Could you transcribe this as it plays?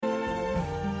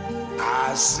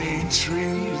I see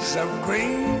trees of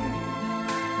green,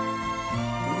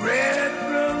 red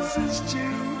roses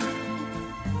too.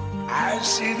 I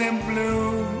see them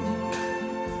bloom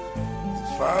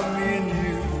for me and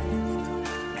you.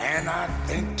 And I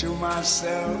think to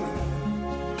myself,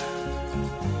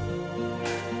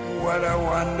 what a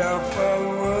wonderful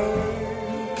world.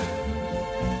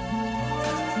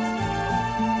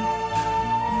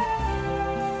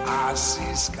 I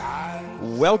see skies.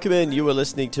 Welcome in. You are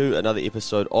listening to another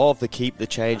episode of the Keep the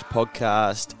Change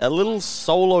podcast. A little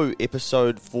solo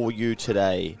episode for you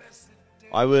today.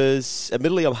 I'm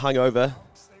hungover.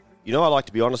 You know, I like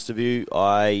to be honest with you.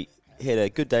 I had a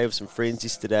good day with some friends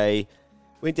yesterday.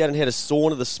 Went down and had a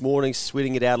sauna this morning,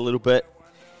 sweating it out a little bit.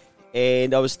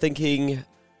 And I was thinking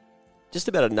just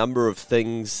about a number of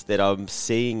things that I'm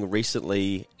seeing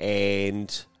recently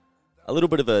and a little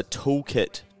bit of a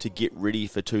toolkit to get ready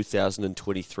for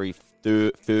 2023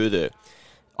 further.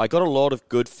 I got a lot of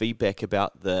good feedback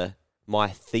about my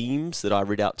themes that I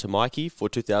read out to Mikey for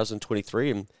 2023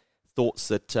 and thoughts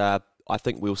that I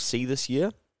think we'll see this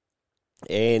year.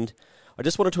 And I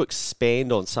just wanted to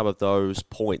expand on some of those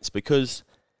points because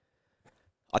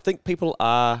I think people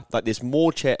there's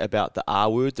more chat about the R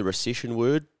word, the recession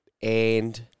word,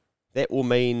 and that will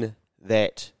mean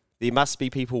that there must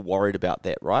be people worried about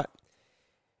that, right?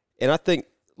 And I think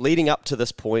leading up to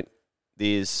this point,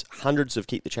 there's hundreds of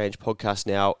Keep the Change podcasts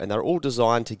now, and they're all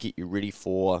designed to get you ready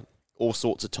for all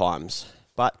sorts of times.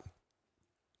 But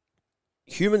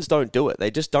humans don't do it.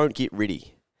 They just don't get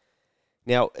ready.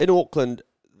 Now, in Auckland,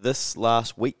 this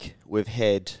last week, we've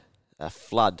had a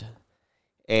flood,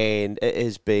 and it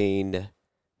has been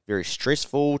very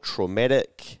stressful,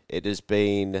 traumatic. It has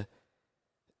been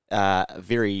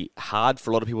very hard for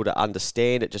a lot of people to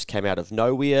understand. It just came out of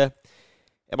nowhere.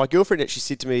 And my girlfriend actually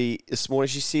said to me this morning,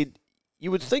 she said,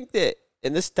 you would think that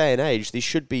in this day and age, there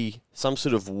should be some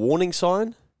sort of warning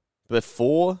sign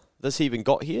before this even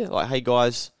got here. Like, hey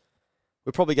guys,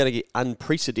 we're probably going to get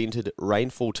unprecedented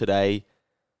rainfall today.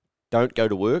 Don't go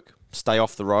to work. Stay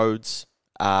off the roads.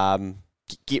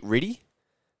 Get ready.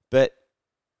 But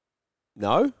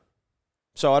no.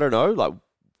 So I don't know, like,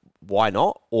 why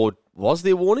not? Or was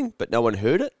there warning, but no one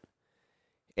heard it?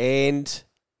 And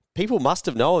people must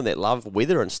have known that love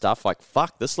weather and stuff, like,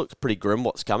 fuck, this looks pretty grim,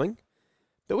 what's coming.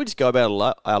 But we just go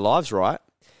about our lives, right?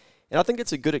 And I think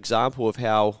it's a good example of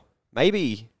how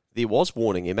maybe there was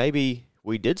warning and maybe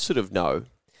we did sort of know,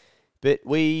 but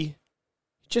we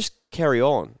just carry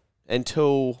on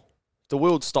until the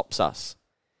world stops us.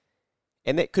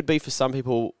 And that could be for some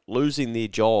people losing their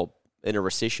job in a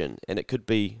recession, and it could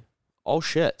be, oh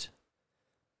shit,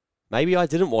 maybe I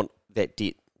didn't want that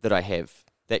debt that I have,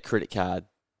 that credit card,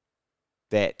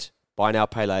 that buy now,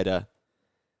 pay later,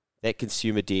 that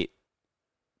consumer debt,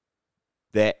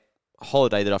 that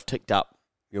holiday that I've ticked up,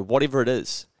 whatever it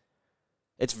is.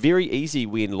 It's very easy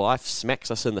when life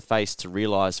smacks us in the face to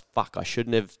realize, fuck, I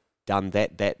shouldn't have done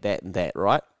that, and that,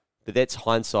 right? But that's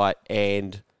hindsight,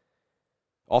 and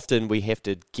often we have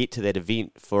to get to that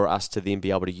event for us to then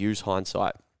be able to use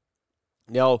hindsight.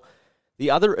 Now, the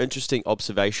other interesting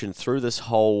observation through this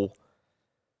whole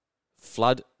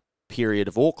flood period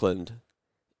of Auckland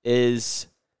is,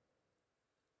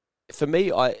 for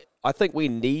me, I think we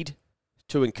need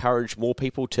to encourage more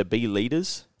people to be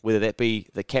leaders, whether that be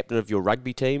the captain of your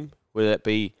rugby team, whether that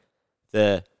be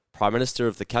the prime minister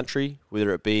of the country,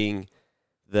 whether it being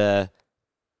the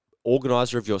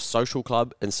organizer of your social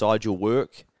club inside your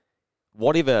work,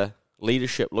 whatever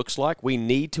leadership looks like, we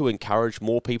need to encourage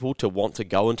more people to want to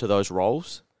go into those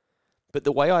roles. But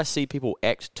the way I see people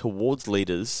act towards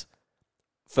leaders,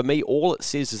 for me, all it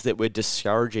says is that we're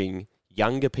discouraging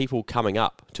younger people coming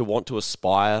up to want to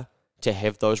aspire to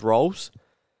have those roles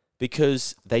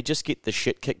because they just get the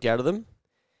shit kicked out of them.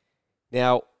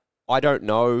 Now, I don't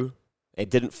know and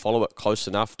didn't follow it close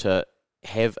enough to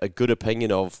have a good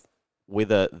opinion of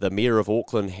whether the Mayor of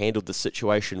Auckland handled the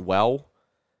situation well,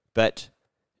 but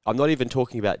I'm not even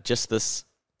talking about just this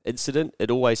incident.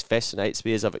 It always fascinates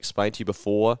me, as I've explained to you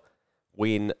before,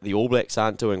 when the All Blacks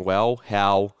aren't doing well,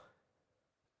 how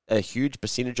a huge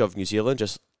percentage of New Zealand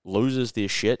just loses their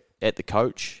shit at the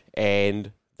coach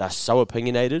and they're so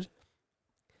opinionated.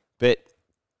 But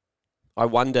I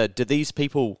wonder, do these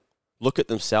people look at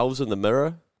themselves in the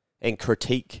mirror and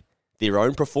critique their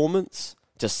own performance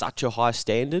to such a high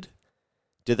standard?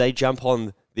 Do they jump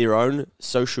on their own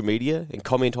social media and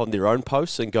comment on their own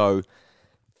posts and go,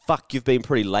 fuck, you've been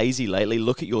pretty lazy lately.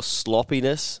 Look at your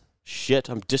sloppiness. Shit,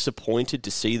 I'm disappointed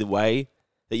to see the way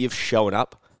that you've shown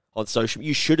up on social media.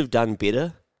 You should have done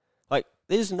better. Like,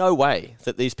 there's no way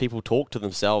that these people talk to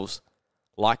themselves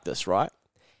like this, right?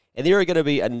 And there are going to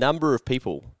be a number of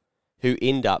people who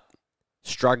end up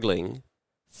struggling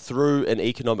through an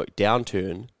economic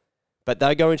downturn, but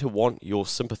they're going to want your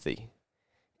sympathy.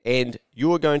 And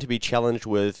you're going to be challenged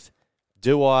with,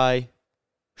 do I,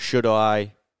 should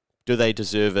I, do they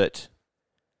deserve it?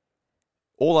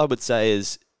 All I would say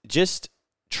is just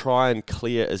try and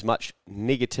clear as much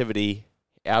negativity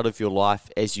out of your life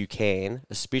as you can,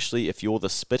 especially if you're the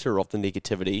spitter of the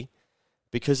negativity,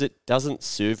 because it doesn't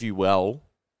serve you well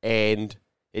and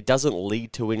it doesn't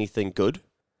lead to anything good.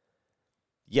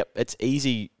 Yep, it's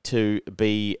easy to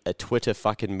be a Twitter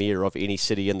fucking mayor of any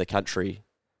city in the country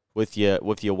with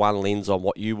your one lens on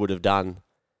what you would have done,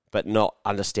 but not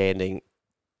understanding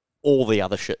all the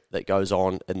other shit that goes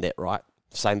on in that, right?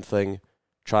 Same thing,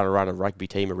 trying to run a rugby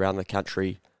team around the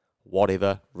country,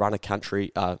 whatever, run a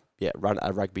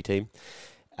rugby team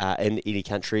in any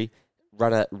country,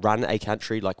 run a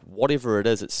country, like whatever it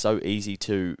is. It's so easy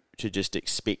to just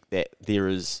expect that there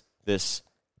is this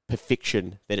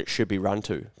perfection that it should be run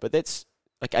to. But that's,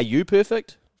 like, are you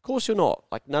perfect? Of course you're not.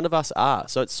 Like, none of us are.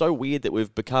 So it's so weird that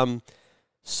we've become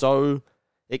so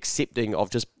accepting of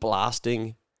just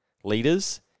blasting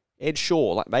leaders. And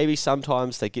sure, like, maybe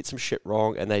sometimes they get some shit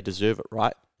wrong and they deserve it,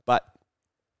 right? But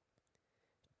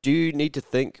do you need to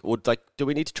think, or like, do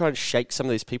we need to try and shake some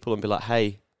of these people and be like,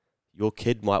 hey, your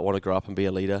kid might want to grow up and be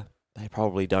a leader. They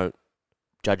probably don't,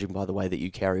 judging by the way that you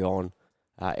carry on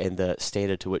and the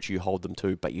standard to which you hold them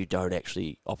to, but you don't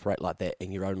actually operate like that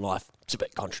in your own life. It's a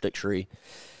bit contradictory.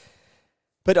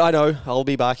 But I know I'll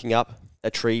be barking up a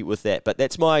tree with that. But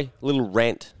that's my little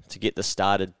rant to get this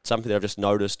started, something that I've just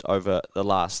noticed over the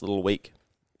last little week.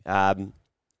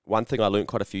 One thing I learned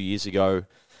quite a few years ago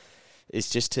is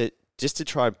just to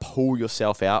try and pull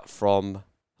yourself out from,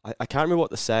 I can't remember what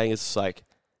the saying is. It's like,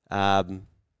 I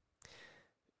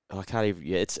can't even,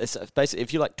 yeah, it's basically,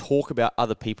 if you like talk about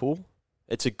other people,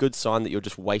 it's a good sign that you're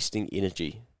just wasting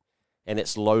energy. And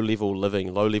it's low-level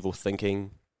living, low-level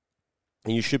thinking.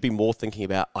 And you should be more thinking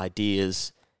about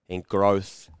ideas and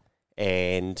growth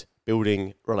and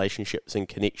building relationships and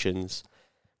connections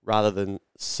rather than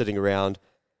sitting around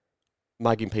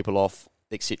mugging people off,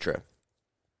 etc.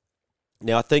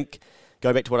 Now, I think,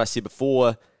 going back to what I said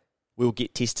before, we'll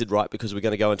get tested, right, because we're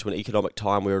going to go into an economic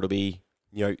time where it'll be,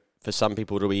 for some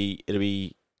people it'll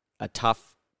be a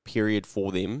tough period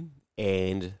for them,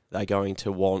 and they're going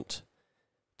to want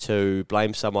to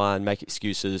blame someone, make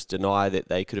excuses, deny that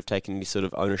they could have taken any sort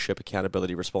of ownership,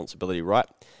 accountability, responsibility, right?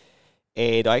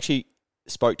 And I actually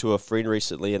spoke to a friend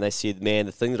recently, and they said, man,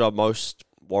 the thing that I'm most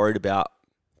worried about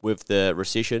with the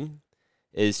recession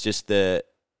is just the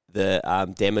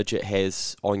damage it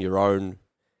has on your own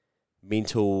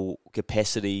mental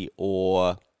capacity,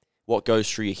 or what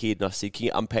goes through your head. And I said, can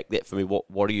you unpack that for me?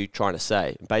 What are you trying to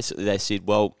say? And basically they said,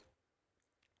 well,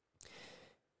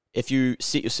 if you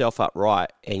set yourself up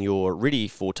right and you're ready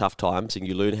for tough times and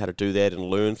you learn how to do that and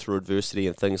learn through adversity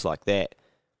and things like that,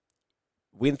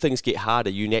 when things get harder,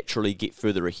 you naturally get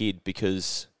further ahead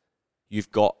because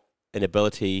you've got an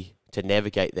ability to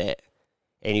navigate that,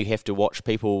 and you have to watch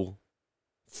people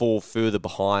fall further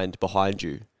behind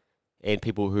you and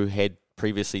people who had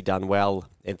previously done well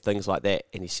and things like that.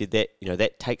 And he said that,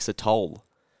 that takes a toll,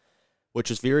 which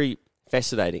was very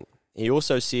fascinating. He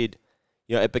also said,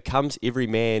 it becomes every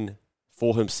man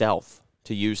for himself,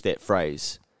 to use that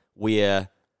phrase, where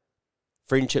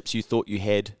friendships you thought you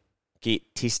had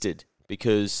get tested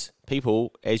because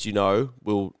people, as you know,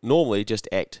 will normally just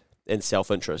act in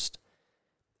self-interest.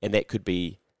 And that could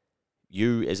be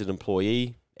you as an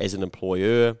employee, as an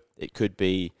employer. It could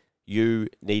be you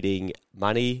needing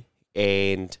money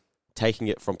and taking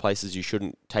it from places you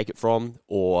shouldn't take it from,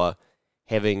 or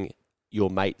having your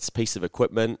mate's piece of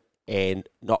equipment and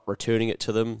not returning it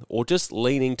to them, or just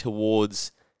leaning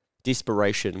towards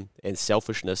desperation and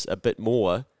selfishness a bit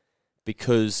more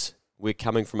because we're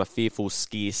coming from a fearful,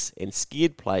 scarce and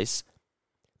scared place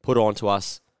put onto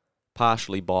us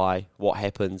partially by what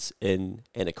happens in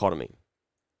an economy.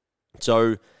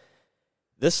 So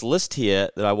this list here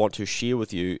that I want to share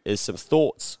with you is some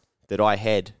thoughts that I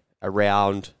had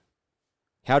around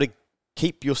how to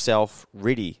keep yourself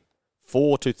ready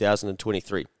for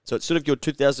 2023. So it's sort of your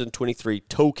 2023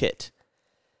 toolkit.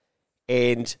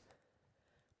 And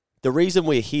the reason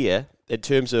we're here in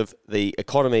terms of the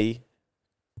economy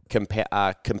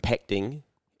compacting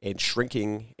and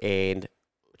shrinking and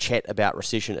chat about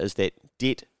recession is that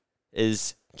debt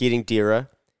is getting dearer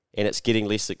and it's getting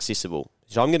less accessible.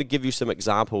 So I'm going to give you some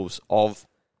examples of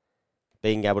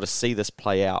being able to see this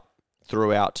play out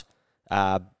throughout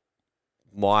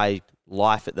my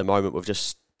life at the moment, with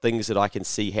just things that I can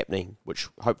see happening, which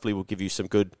hopefully will give you some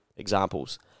good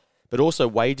examples. But also,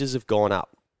 wages have gone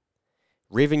up.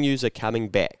 Revenues are coming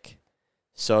back.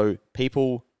 So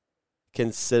people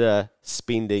consider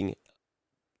spending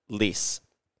less.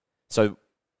 So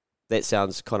that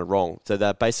sounds kind of wrong. So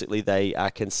they are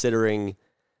considering,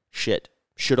 shit,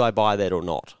 should I buy that or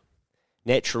not?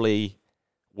 Naturally,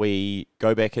 we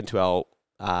go back into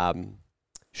our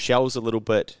shells a little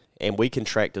bit and we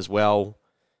contract as well.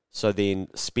 So then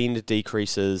spend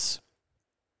decreases,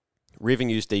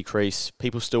 revenues decrease,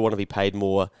 people still want to be paid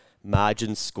more,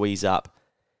 margins squeeze up,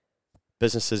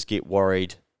 businesses get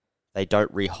worried, they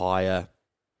don't rehire,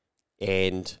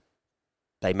 and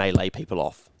they may lay people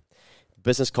off.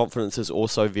 Business confidence is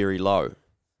also very low,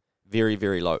 very,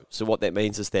 very low. So what that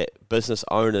means is that business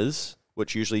owners,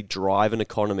 which usually drive an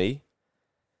economy,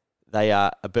 they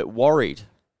are a bit worried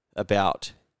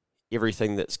about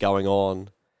everything that's going on,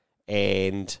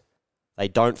 and they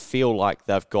don't feel like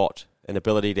they've got an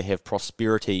ability to have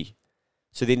prosperity.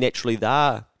 So then naturally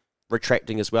they're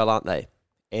retracting as well, aren't they?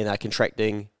 And they're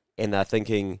contracting, and they're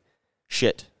thinking,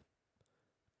 shit,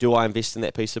 do I invest in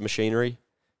that piece of machinery?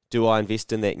 Do I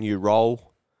invest in that new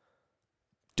role?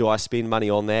 Do I spend money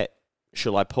on that?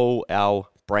 Should I pull our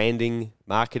branding,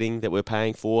 marketing that we're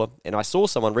paying for? And I saw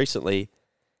someone recently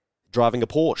driving a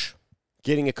Porsche,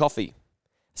 getting a coffee.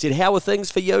 I said, how are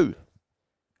things for you?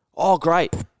 Oh,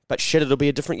 great. But shit, it'll be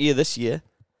a different year this year.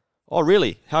 Oh,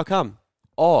 really? How come?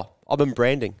 Oh, I'm in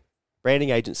branding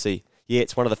agency. Yeah,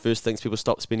 it's one of the first things people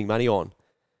stop spending money on.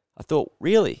 I thought,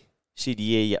 really? She said,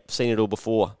 yeah, seen it all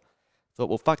before. I thought,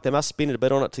 well, fuck, they must spend a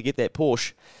bit on it to get that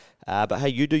Porsche. But hey,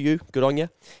 you do you. Good on you.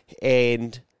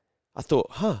 And I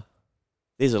thought,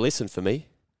 there's a lesson for me.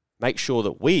 Make sure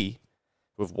that we,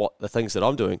 with what the things that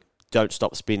I'm doing, don't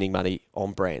stop spending money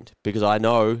on brand, because I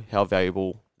know how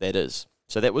valuable that is.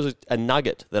 So that was a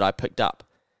nugget that I picked up.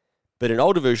 But an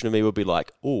older version of me would be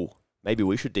like, oh, maybe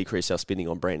we should decrease our spending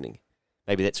on branding.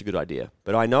 Maybe that's a good idea.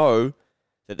 But I know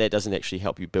that that doesn't actually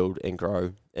help you build and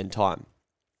grow in time.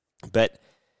 But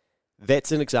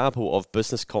that's an example of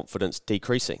business confidence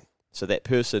decreasing. So that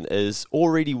person is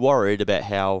already worried about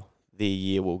how their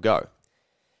year will go.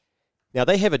 Now,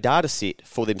 they have a data set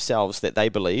for themselves that they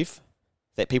believe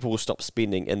that people will stop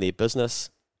spending in their business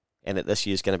and that this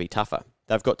year is going to be tougher.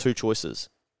 They've got two choices.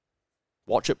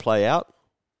 Watch it play out,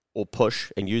 or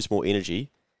push and use more energy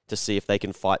to see if they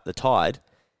can fight the tide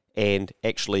and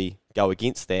actually go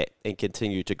against that and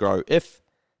continue to grow if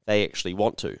they actually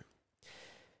want to.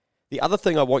 The other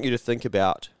thing I want you to think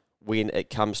about when it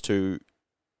comes to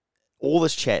all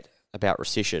this chat about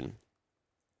recession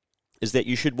is that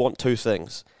you should want two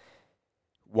things.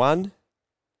 One,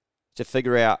 to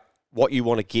figure out what you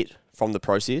want to get from the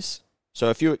process. So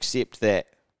if you accept that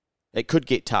it could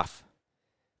get tough,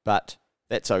 but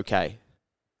that's okay,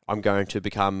 I'm going to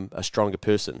become a stronger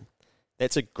person,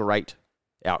 that's a great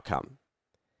outcome.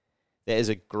 That is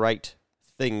a great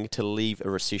thing to leave a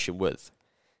recession with.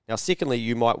 Now, secondly,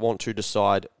 you might want to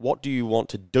decide, what do you want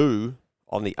to do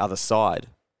on the other side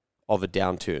of a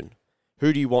downturn?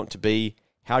 Who do you want to be?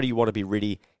 How do you want to be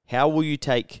ready? How will you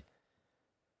take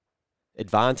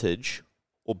advantage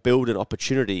or build an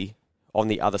opportunity on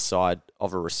the other side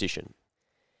of a recession?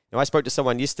 Now, I spoke to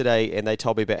someone yesterday and they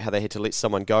told me about how they had to let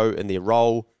someone go in their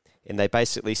role, and they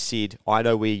basically said, I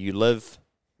know where you live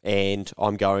and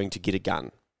I'm going to get a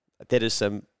gun. That is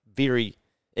some very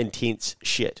intense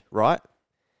shit, right?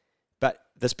 But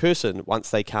this person, once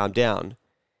they calmed down,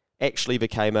 actually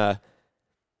became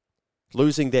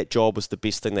losing that job was the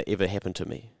best thing that ever happened to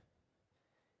me.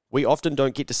 We often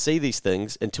don't get to see these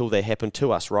things until they happen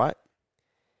to us, right?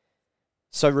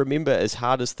 So remember, as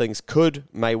hard as things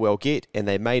may well get, and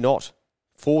they may not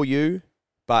for you,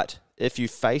 but if you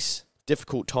face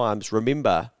difficult times,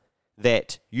 remember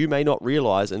that you may not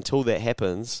realize until that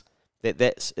happens that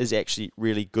that is actually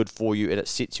really good for you, and it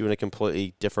sets you in a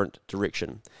completely different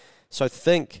direction. So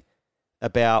think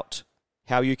about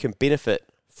how you can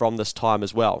benefit from this time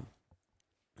as well.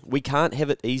 We can't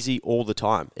have it easy all the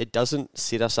time. It doesn't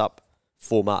set us up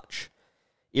for much.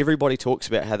 Everybody talks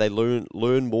about how they learn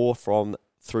more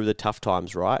through the tough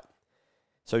times, right?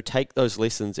 So take those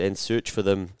lessons and search for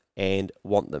them and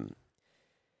want them.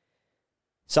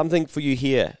 Something for you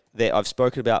here that I've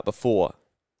spoken about before.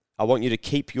 I want you to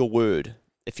keep your word.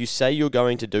 If you say you're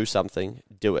going to do something,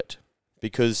 do it.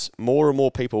 Because more and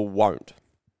more people won't.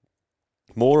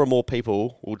 More and more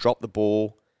people will drop the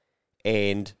ball,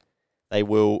 and they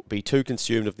will be too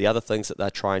consumed with the other things that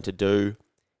they're trying to do,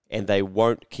 and they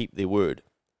won't keep their word.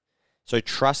 So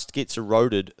trust gets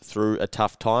eroded through a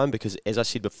tough time because, as I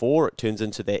said before, it turns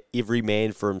into that every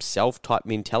man for himself type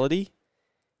mentality,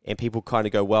 and people kind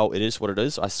of go, well, it is what it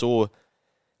is. I saw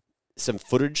some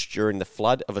footage during the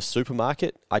flood of a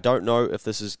supermarket. I don't know if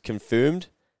this is confirmed,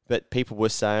 but people were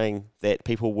saying that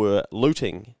people were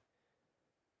looting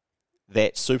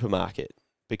that supermarket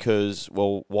because,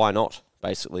 well, why not,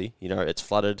 basically? It's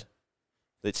flooded.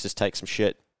 Let's just take some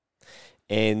shit.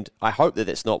 And I hope that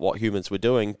that's not what humans were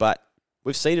doing, but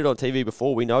we've seen it on TV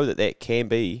before. We know that that can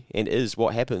be and is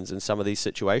what happens in some of these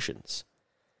situations.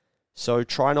 So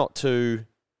try not to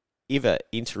ever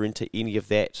enter into any of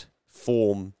that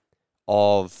form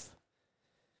of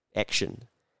action.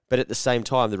 But at the same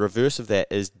time, the reverse of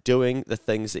that is doing the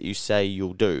things that you say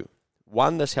you'll do.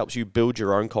 One, this helps you build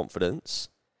your own confidence.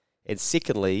 And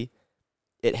secondly,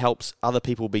 it helps other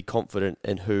people be confident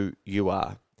in who you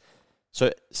are.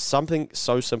 So something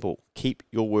so simple, keep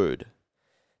your word.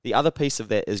 The other piece of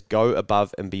that is go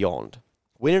above and beyond.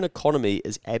 When an economy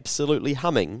is absolutely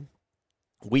humming,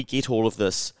 we get all of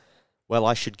this, well,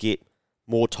 I should get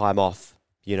more time off.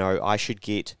 I should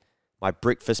get my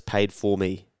breakfast paid for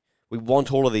me. We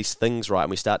want all of these things, right? And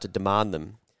we start to demand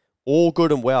them. All good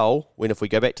and well when, if we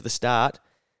go back to the start,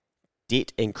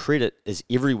 debt and credit is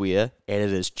everywhere and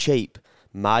it is cheap.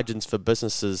 Margins for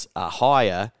businesses are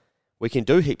higher. We can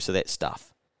do heaps of that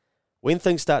stuff. When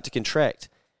things start to contract,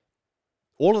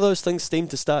 all of those things seem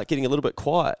to start getting a little bit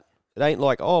quiet. It ain't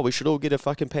like, oh, we should all get a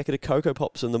fucking packet of Cocoa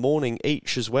Pops in the morning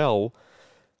each as well.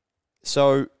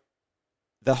 So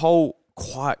the whole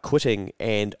quiet quitting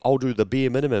and I'll do the bare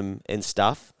minimum and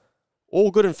stuff, all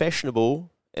good and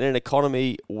fashionable in an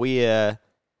economy where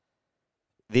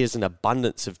there's an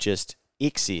abundance of just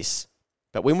excess.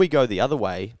 But when we go the other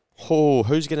way,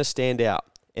 who's going to stand out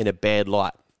in a bad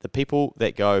light? The people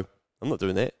that go, I'm not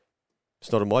doing that.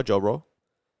 It's not in my job role.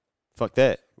 Fuck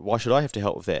that. Why should I have to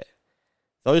help with that?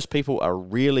 Those people are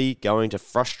really going to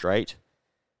frustrate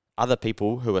other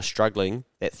people who are struggling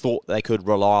that thought they could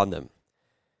rely on them.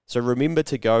 So remember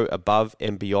to go above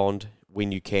and beyond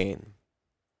when you can.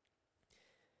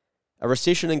 A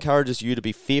recession encourages you to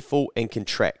be fearful and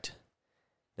contract.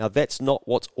 Now that's not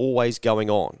what's always going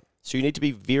on. So you need to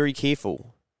be very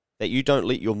careful that you don't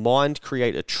let your mind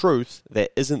create a truth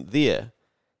that isn't there.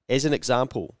 As an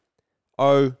example,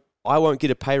 oh, I won't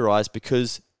get a pay rise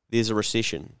because there's a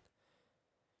recession.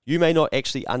 You may not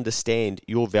actually understand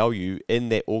your value in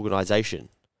that organization.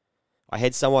 I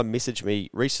had someone message me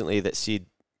recently that said,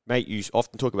 mate, you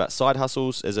often talk about side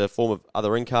hustles as a form of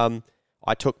other income.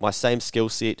 I took my same skill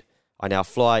set. I now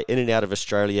fly in and out of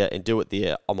Australia and do it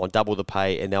there. I'm on double the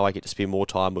pay and now I get to spend more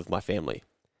time with my family.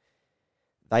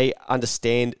 They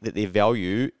understand that their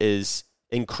value is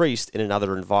increased in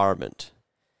another environment.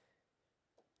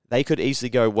 They could easily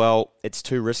go, well, it's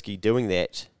too risky doing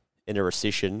that in a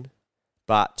recession,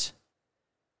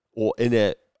 or in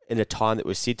a time that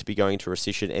we're said to be going into a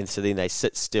recession, and so then they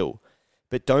sit still.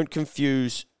 But don't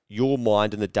confuse your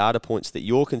mind and the data points that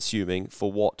you're consuming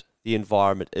for what the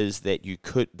environment is that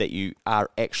you are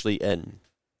actually in.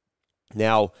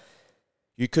 Now,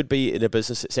 you could be in a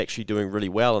business that's actually doing really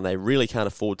well and they really can't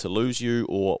afford to lose you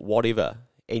or whatever,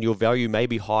 and your value may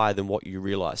be higher than what you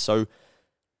realize. So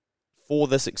for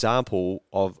this example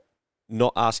of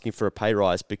not asking for a pay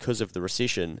rise because of the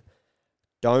recession,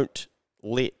 don't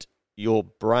let your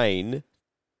brain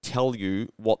tell you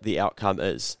what the outcome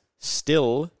is.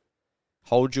 Still,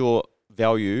 hold your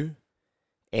value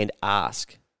and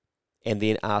ask. And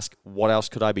then ask, what else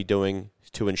could I be doing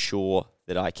to ensure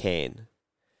that I can?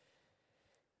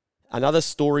 Another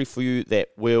story for you that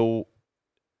will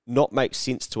not make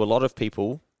sense to a lot of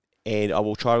people, and I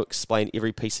will try to explain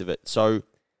every piece of it. So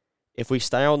if we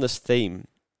stay on this theme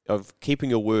of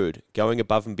keeping your word, going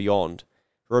above and beyond,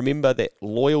 remember that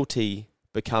loyalty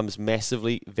becomes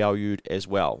massively valued as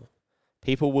well.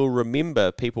 People will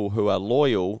remember people who are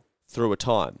loyal through a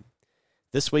time.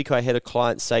 This week I had a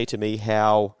client say to me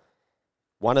how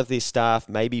one of their staff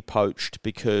may be poached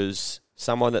because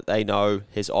someone that they know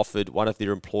has offered one of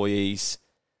their employees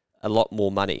a lot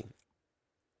more money.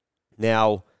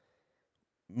 Now,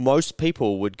 most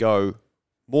people would go,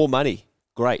 more money,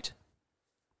 great,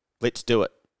 let's do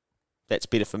it. That's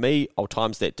better for me. I'll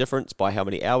times that difference by how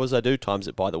many hours I do, times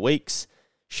it by the weeks.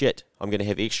 Shit, I'm going to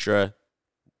have extra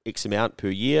X amount per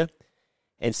year.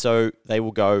 And so they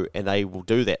will go and they will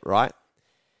do that, right?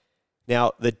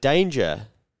 Now, the danger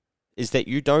is that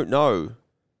you don't know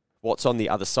what's on the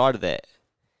other side of that.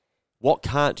 What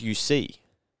can't you see?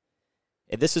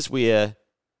 And this is where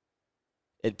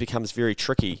it becomes very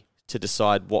tricky to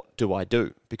decide what do I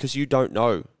do, because you don't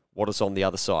know what is on the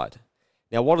other side.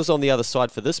 Now, what is on the other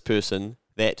side for this person,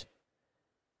 that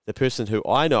the person who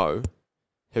I know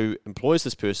who employs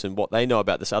this person, what they know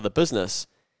about this other business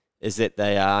is that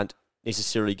they aren't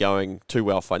necessarily going too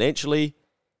well financially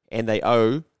and they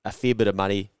owe a fair bit of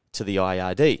money to the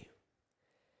IRD.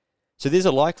 So there's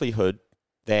a likelihood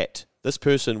that this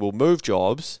person will move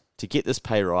jobs to get this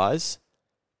pay rise,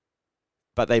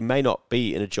 but they may not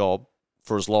be in a job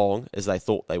for as long as they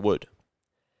thought they would.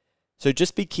 So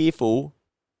just be careful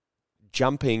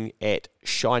jumping at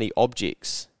shiny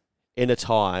objects in a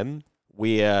time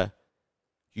where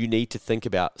you need to think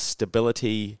about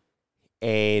stability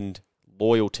and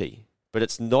loyalty. But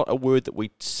it's not a word that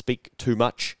we speak too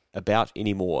much about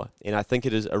anymore. And I think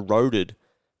it has eroded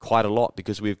quite a lot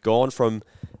because we've gone from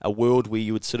a world where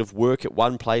you would sort of work at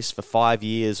one place for 5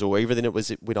 years, or even then it was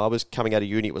when I was coming out of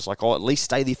uni, it was like, oh, at least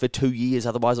stay there for 2 years,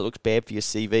 otherwise it looks bad for your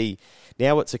CV.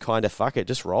 Now it's a kind of fuck it,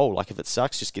 just roll. Like if it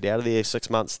sucks, just get out of there, 6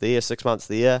 months there, 6 months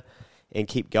there, and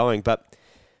keep going. But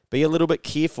be a little bit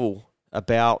careful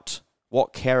about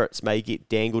what carrots may get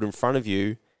dangled in front of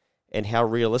you and how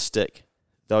realistic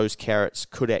those carrots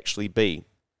could actually be.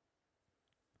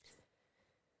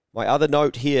 My other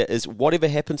note here is whatever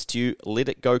happens to you, let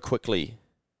it go quickly.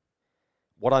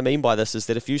 What I mean by this is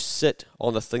that if you sit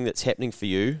on the thing that's happening for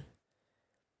you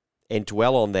and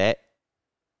dwell on that,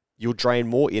 you'll drain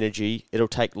more energy. It'll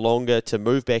take longer to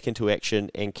move back into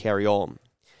action and carry on.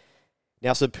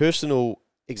 Now, some personal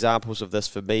examples of this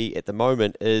for me at the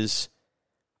moment is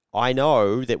I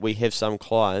know that we have some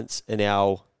clients in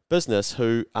our business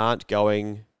who aren't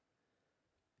going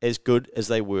as good as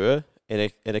they were in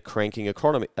a cranking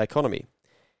economy.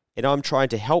 And I'm trying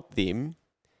to help them,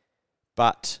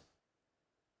 but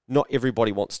not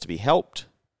everybody wants to be helped,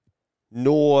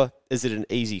 nor is it an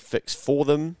easy fix for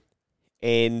them.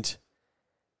 And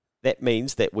that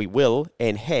means that we will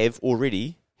and have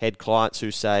already had clients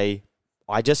who say,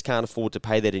 I just can't afford to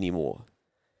pay that anymore.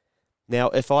 Now,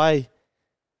 if I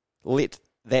let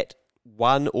that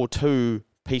one or two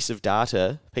pieces of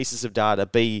data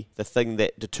be the thing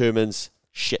that determines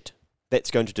shit,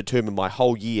 that's going to determine my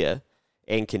whole year,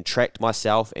 and contract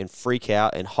myself and freak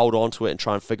out and hold on to it and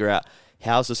try and figure out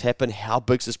how's this happen, how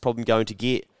big's this problem going to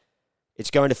get,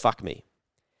 it's going to fuck me.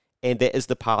 And that is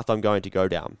the path I'm going to go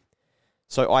down.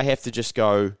 So I have to just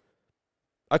go,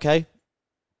 okay,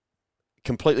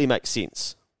 completely makes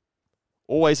sense.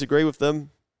 Always agree with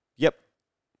them. Yep.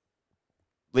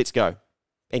 Let's go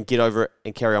and get over it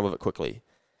and carry on with it quickly.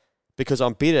 Because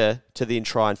I'm better to then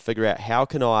try and figure out how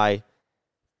can I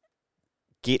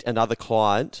get another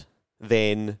client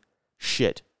than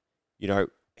shit. You know,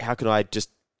 how can I just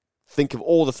think of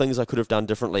all the things I could have done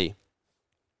differently?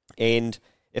 And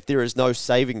if there is no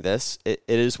saving this, it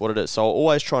is what it is. So I'll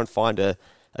always try and find a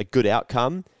good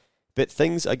outcome. But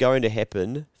things are going to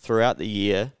happen throughout the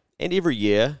year and every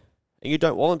year, and you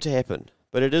don't want them to happen.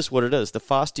 But it is what it is. The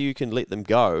faster you can let them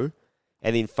go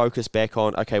and then focus back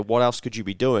on, okay, what else could you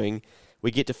be doing?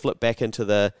 We get to flip back into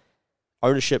the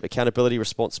ownership, accountability,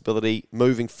 responsibility,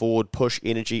 moving forward, push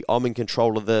energy. I'm in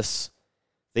control of this.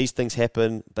 These things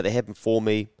happen, but they happen for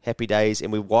me. Happy days.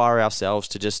 And we wire ourselves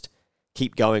to just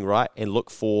keep going, right? And look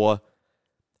for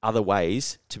other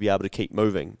ways to be able to keep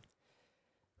moving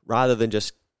rather than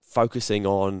just focusing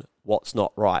on what's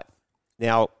not right.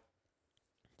 Now,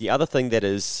 the other thing that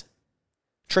is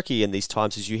tricky in these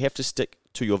times is you have to stick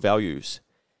to your values.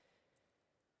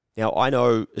 Now, I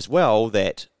know as well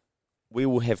that we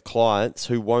will have clients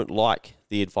who won't like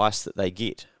the advice that they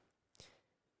get.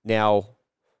 Now,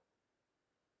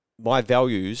 my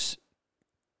values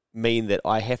mean that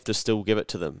I have to still give it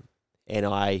to them. And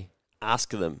I ask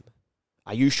them,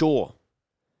 are you sure?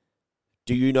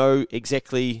 Do you know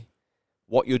exactly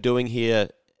what you're doing here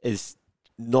is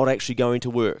not actually going to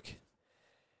work?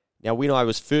 Now, when I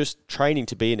was first training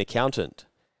to be an accountant,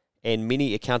 and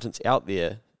many accountants out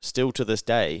there still to this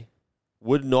day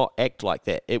would not act like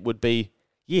that. It would be,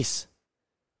 yes,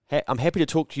 I'm happy to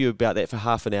talk to you about that for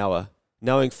half an hour,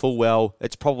 knowing full well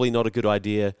it's probably not a good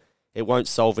idea, it won't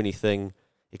solve anything,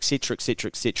 etc., etc.,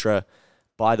 etc.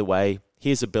 By the way,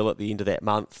 here's a bill at the end of that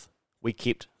month. We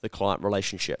kept the client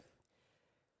relationship.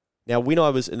 Now, when I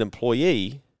was an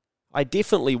employee, I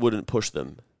definitely wouldn't push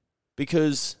them,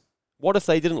 because what if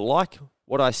they didn't like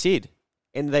what I said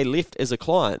and they left as a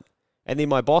client? And then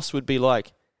my boss would be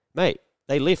like, mate,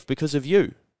 they left because of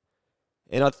you.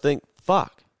 And I'd think,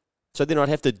 fuck. So then I'd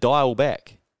have to dial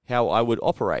back how I would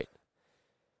operate.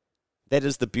 That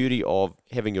is the beauty of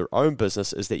having your own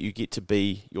business, is that you get to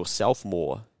be yourself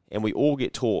more. And we all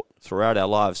get taught throughout our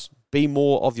lives, be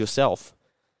more of yourself.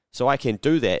 So I can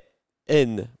do that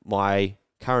in my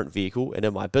current vehicle and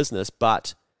in my business,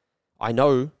 but I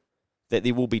know that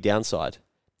there will be downside.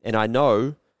 And I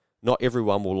know not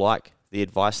everyone will like the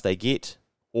advice they get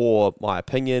or my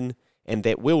opinion, and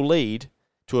that will lead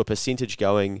to a percentage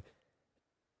going,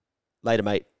 later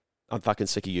mate, I'm fucking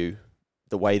sick of you,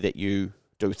 the way that you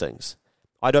do things.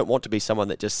 I don't want to be someone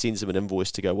that just sends them an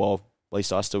invoice to go, well, at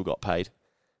least I still got paid.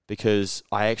 because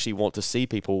I actually want to see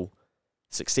people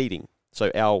succeeding.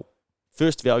 So our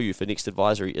first value for Next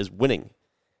Advisory is winning.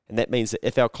 And that means that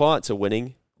if our clients are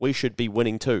winning, we should be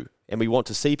winning too. And we want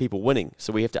to see people winning,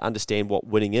 so we have to understand what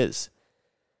winning is.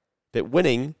 But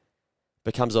winning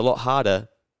becomes a lot harder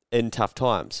in tough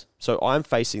times. So I'm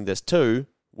facing this too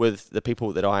with the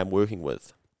people that I am working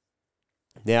with.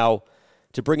 Now,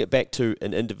 to bring it back to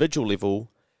an individual level,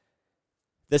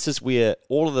 this is where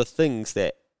all of the things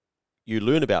that you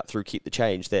learn about through Keep the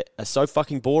Change that are so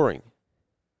fucking boring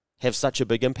have such a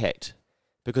big impact,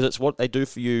 because it's what they do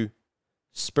for you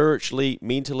spiritually,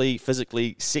 mentally,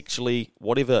 physically, sexually,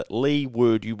 whatever Lee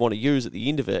word you want to use at the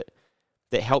end of it,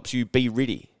 that helps you be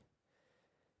ready.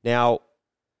 Now,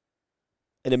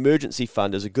 an emergency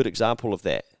fund is a good example of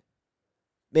that.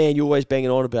 Man, you're always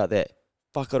banging on about that.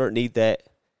 Fuck, I don't need that.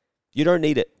 You don't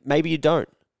need it. Maybe you don't.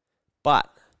 But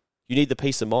you need the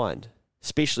peace of mind,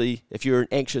 especially if you're an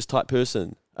anxious type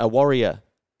person, a worrier,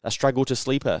 a struggle to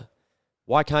sleeper.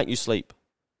 Why can't you sleep?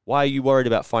 Why are you worried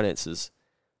about finances?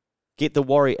 Get the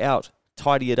worry out.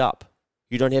 Tidy it up.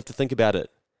 You don't have to think about it.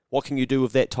 What can you do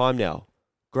with that time now?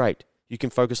 Great. You can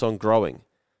focus on growing.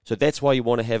 So that's why you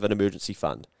want to have an emergency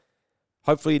fund.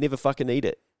 Hopefully you never fucking need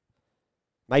it.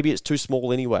 Maybe it's too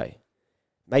small anyway.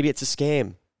 Maybe it's a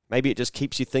scam. Maybe it just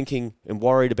keeps you thinking and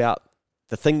worried about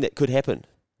the thing that could happen.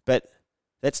 But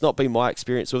that's not been my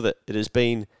experience with it. It has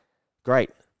been great.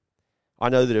 I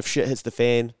know that if shit hits the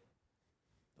fan,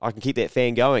 I can keep that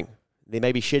fan going. There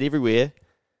may be shit everywhere,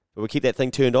 but we'll keep that thing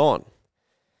turned on.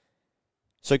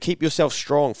 So keep yourself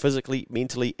strong physically,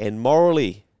 mentally, and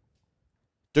morally.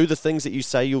 Do the things that you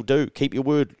say you'll do. Keep your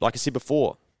word, like I said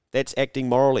before. That's acting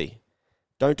morally.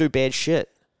 Don't do bad shit.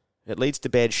 It leads to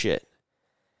bad shit.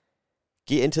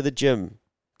 Get into the gym.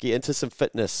 Get into some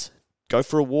fitness. Go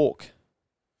for a walk.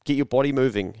 Get your body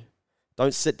moving.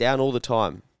 Don't sit down all the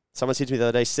time. Someone said to me the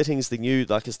other day, sitting's the new,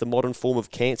 like it's the modern form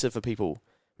of cancer for people.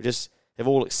 We just have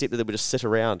all accepted that we just sit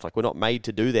around. Like we're not made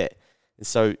to do that. And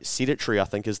so sedentary, I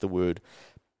think, is the word.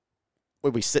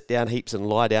 Where we sit down heaps and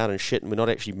lie down and shit and we're not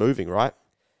actually moving, right?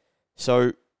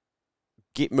 So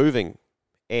get moving.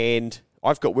 And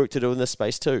I've got work to do in this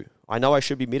space too. I know I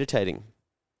should be meditating.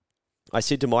 I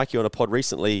said to Mikey on a pod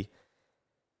recently,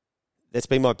 that's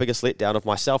been my biggest letdown of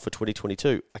myself for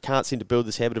 2022. I can't seem to build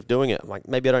this habit of doing it. I'm like,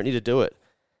 maybe I don't need to do it.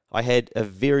 I had a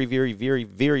very, very, very,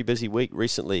 very busy week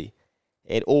recently.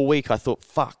 And all week I thought,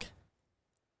 fuck,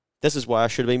 this is why I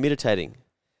should have been meditating.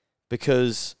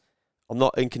 Because I'm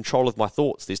not in control of my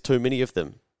thoughts. There's too many of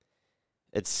them.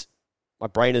 My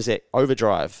brain is at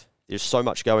overdrive. There's so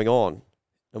much going on.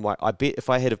 And I bet if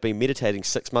I had have been meditating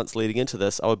 6 months leading into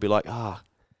this, I would be like,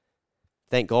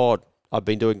 thank God I've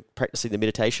been practicing the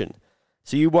meditation.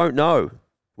 So you won't know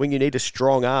when you need a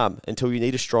strong arm until you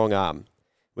need a strong arm.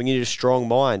 When you need a strong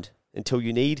mind until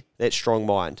you need that strong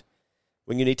mind.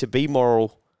 When you need to be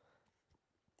moral.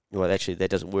 Well, actually,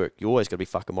 that doesn't work. You always got to be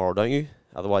fucking moral, don't you?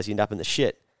 Otherwise, you end up in the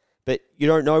shit. But you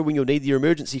don't know when you'll need your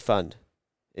emergency fund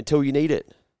until you need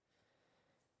it.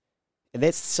 And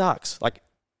that sucks. Like,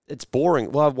 it's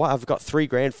boring. Well, I've got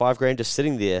 $3,000, $5,000 just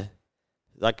sitting there.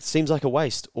 Like, it seems like a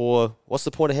waste. Or what's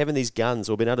the point of having these guns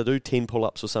or being able to do 10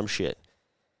 pull-ups or some shit?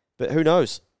 But who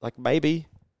knows? Like, maybe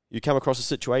you come across a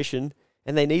situation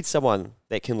and they need someone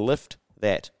that can lift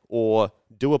that or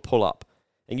do a pull-up.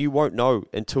 And you won't know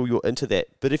until you're into that.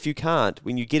 But if you can't,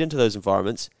 when you get into those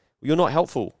environments, you're not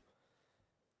helpful.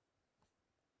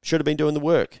 Should have been doing the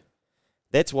work.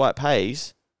 That's why it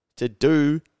pays to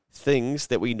do things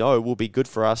that we know will be good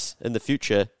for us in the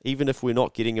future, even if we're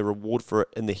not getting a reward for it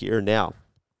in the here and now.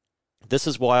 This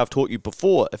is why I've taught you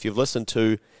before, if you've listened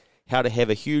to how to have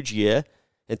a huge year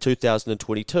in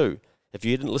 2022. If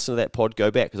you didn't listen to that pod,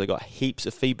 go back, because I got heaps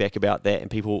of feedback about that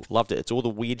and people loved it. It's all the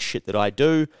weird shit that I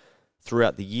do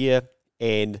throughout the year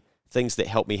and things that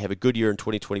helped me have a good year in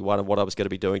 2021 and what I was going to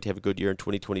be doing to have a good year in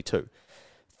 2022.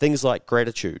 Things like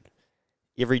gratitude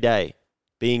every day.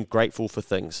 Being grateful for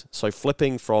things. So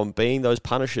flipping from being those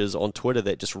punishers on Twitter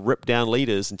that just rip down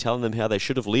leaders and telling them how they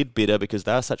should have led better because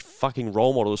they are such fucking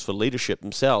role models for leadership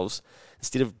themselves,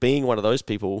 instead of being one of those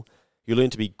people, you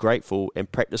learn to be grateful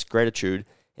and practice gratitude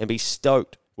and be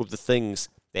stoked with the things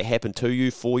that happen to you,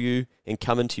 for you, and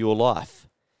come into your life.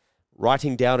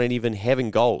 Writing down and even having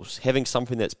goals, having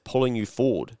something that's pulling you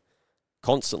forward,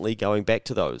 constantly going back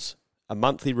to those. A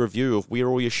monthly review of where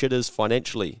all your shit is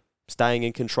financially, staying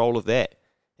in control of that.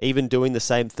 Even doing the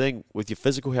same thing with your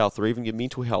physical health or even your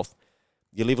mental health,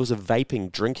 your levels of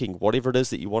vaping, drinking, whatever it is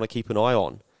that you want to keep an eye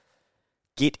on.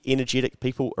 Get energetic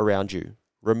people around you.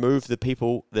 Remove the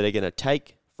people that are going to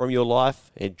take from your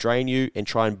life and drain you and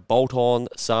try and bolt on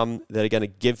some that are going to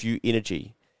give you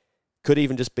energy. Could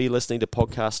even just be listening to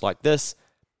podcasts like this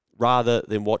rather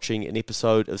than watching an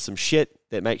episode of some shit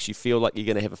that makes you feel like you're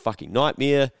going to have a fucking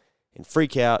nightmare and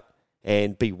freak out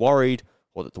and be worried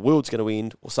or that the world's going to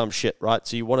end or some shit, right?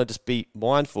 So you want to just be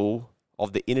mindful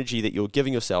of the energy that you're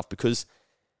giving yourself, because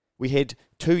we had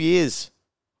 2 years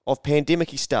of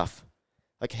pandemic-y stuff.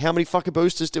 Like, how many fucking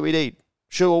boosters do we need?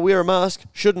 Should I wear a mask?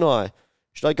 Shouldn't I?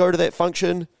 Should I go to that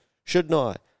function? Shouldn't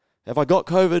I? Have I got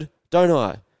COVID? Don't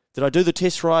I? Did I do the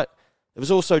test right? It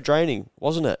was all so draining,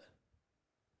 wasn't it?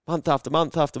 Month after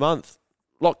month after month.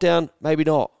 Lockdown? Maybe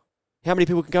not. How many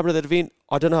people can come to that event?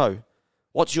 I don't know.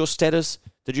 What's your status?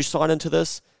 Did you sign into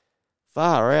this?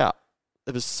 Far out.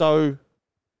 It was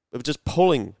just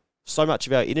pulling so much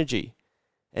of our energy.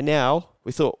 And now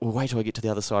we thought, well, wait till I get to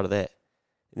the other side of that.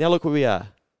 And now look where we are.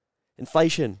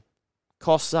 Inflation.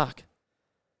 Costs suck.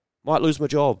 Might lose my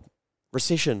job.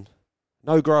 Recession.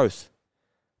 No growth.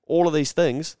 All of these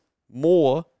things,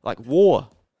 more like war,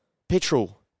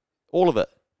 petrol, all of it,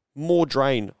 more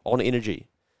drain on energy.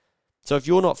 So if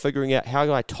you're not figuring out how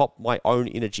do I top my own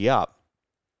energy up,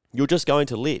 you're just going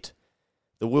to let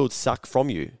the world suck from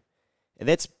you. And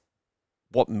that's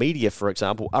what media, for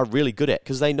example, are really good at,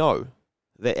 because they know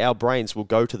that our brains will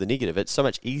go to the negative. It's so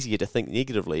much easier to think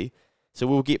negatively, so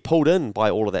we'll get pulled in by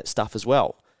all of that stuff as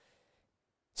well.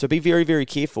 So be very, very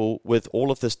careful with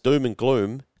all of this doom and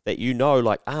gloom that you know,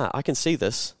 like, I can see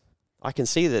this. I can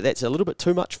see that that's a little bit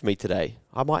too much for me today.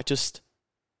 I might just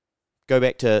go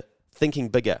back to thinking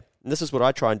bigger. And this is what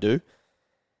I try and do.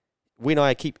 When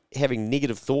I keep having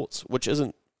negative thoughts, which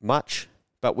isn't much,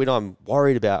 but when I'm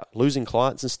worried about losing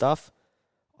clients and stuff,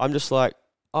 I'm just like,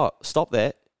 oh, stop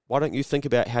that. Why don't you think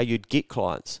about how you'd get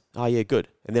clients? Oh, yeah, good.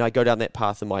 And then I go down that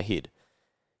path in my head.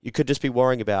 You could just be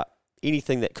worrying about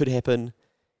anything that could happen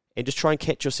and just try and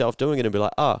catch yourself doing it and be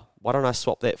like, why don't I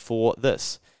swap that for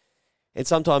this? And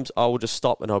sometimes I will just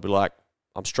stop and I'll be like,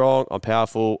 I'm strong, I'm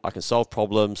powerful, I can solve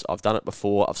problems, I've done it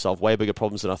before, I've solved way bigger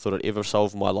problems than I thought I'd ever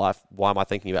solve in my life. Why am I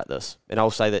thinking about this? And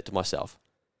I'll say that to myself.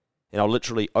 And I'll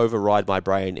literally override my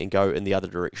brain and go in the other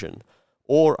direction.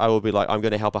 Or I will be like, I'm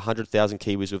going to help 100,000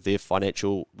 Kiwis with their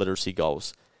financial literacy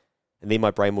goals. And then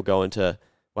my brain will go into,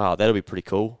 wow, that'll be pretty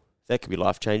cool. That could be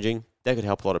life-changing. That could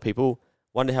help a lot of people.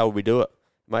 Wonder how would we do it?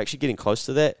 Am I actually getting close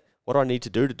to that? What do I need to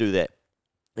do that?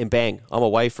 And bang, I'm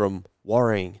away from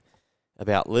worrying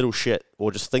about little shit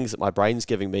or just things that my brain's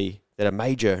giving me that are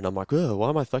major. And I'm like, oh, why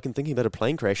am I fucking thinking about a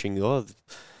plane crashing? Oh,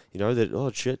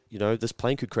 shit, this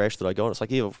plane could crash that I go on. It's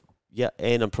like, yeah,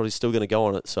 and I'm probably still going to go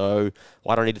on it. So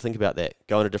why do I need to think about that?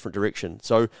 Go in a different direction.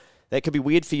 So that could be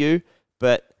weird for you,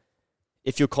 but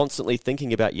if you're constantly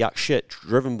thinking about yuck shit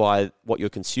driven by what you're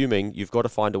consuming, you've got to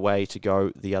find a way to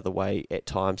go the other way at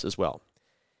times as well.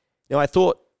 Now, I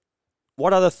thought,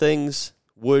 what other things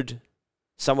would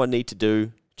someone need to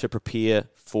do to prepare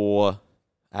for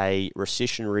a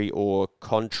recessionary or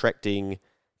contracting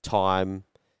time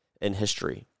in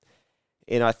history?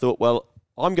 And I thought, well,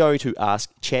 I'm going to ask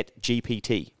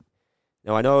ChatGPT.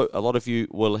 Now, I know a lot of you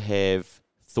will have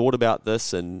thought about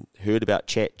this and heard about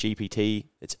ChatGPT.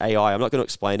 It's AI. I'm not going to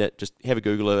explain it. Just have a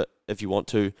Google of it if you want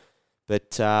to.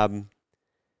 But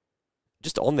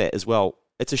just on that as well,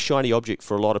 it's a shiny object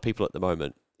for a lot of people at the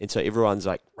moment. And so everyone's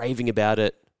like raving about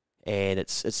it. And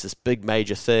it's this big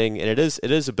major thing. And it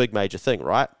is a big major thing,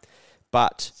 right?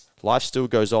 But life still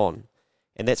goes on.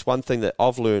 And that's one thing that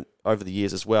I've learned over the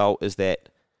years as well, is that,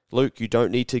 Luke, you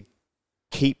don't need to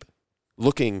keep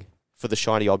looking for the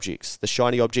shiny objects. The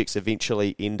shiny objects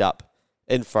eventually end up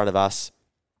in front of us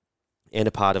and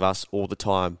a part of us all the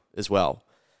time as well.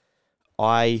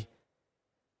 I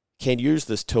can use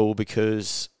this tool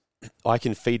because I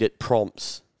can feed it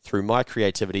prompts through my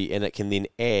creativity, and it can then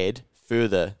add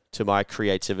further to my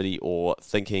creativity or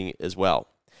thinking as well.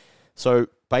 So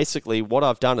basically what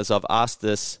I've done is I've asked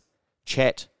this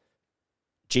Chat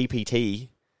GPT,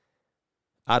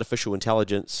 artificial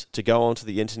intelligence, to go onto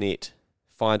the internet,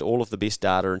 find all of the best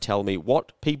data and tell me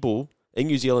what people in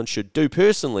New Zealand should do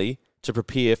personally to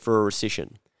prepare for a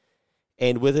recession.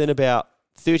 And within about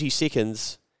 30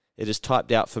 seconds, it has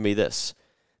typed out for me this.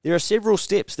 There are several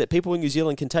steps that people in New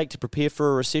Zealand can take to prepare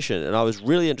for a recession, and I was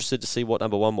really interested to see what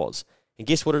number one was. And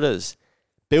guess what it is?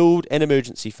 Build an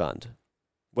emergency fund.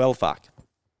 Well, fuck.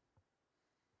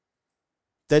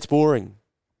 That's boring.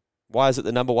 Why is it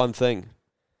the number one thing?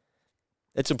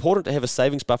 It's important to have a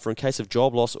savings buffer in case of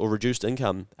job loss or reduced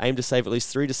income. Aim to save at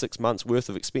least 3 to 6 months' worth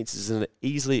of expenses in an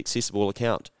easily accessible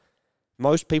account.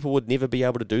 Most people would never be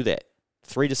able to do that.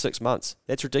 3 to 6 months.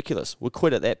 That's ridiculous. We'll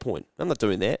quit at that point. I'm not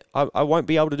doing that. I won't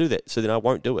be able to do that, so then I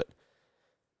won't do it.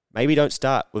 Maybe don't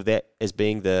start with that as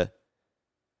being the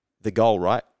goal,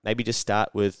 right? Maybe just start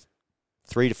with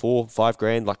 3 to 4, 5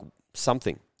 grand, like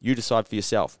something. You decide for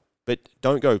yourself. But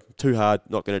don't go too hard,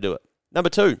 not going to do it. Number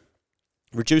 2,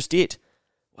 reduce debt.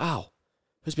 Wow,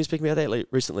 who's been speaking about that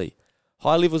recently?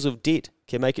 High levels of debt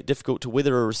can make it difficult to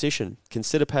weather a recession.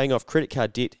 Consider paying off credit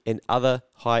card debt and other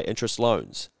high-interest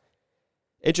loans.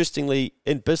 Interestingly,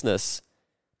 in business,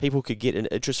 people could get an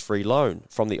interest-free loan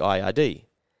from the IRD.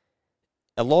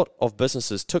 A lot of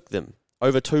businesses took them.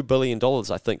 Over $2 billion,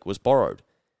 I think, was borrowed.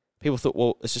 People thought,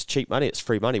 well, it's just cheap money, it's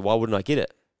free money, why wouldn't I get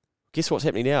it? Guess what's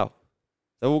happening now?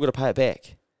 They're all going to pay it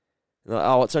back. And like,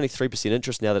 oh, it's only 3%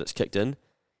 interest now that it's kicked in,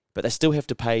 but they still have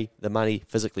to pay the money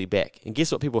physically back. And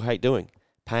guess what people hate doing?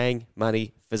 Paying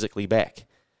money physically back.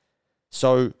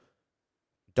 So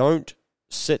don't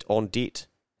sit on debt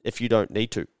if you don't need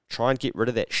to. Try and get rid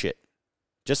of that shit.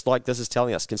 Just like this is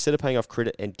telling us, consider paying off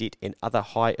credit and debt and other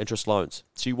high interest loans.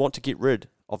 So you want to get rid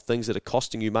of things that are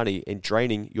costing you money and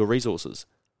draining your resources.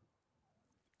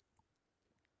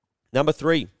 Number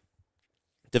 3,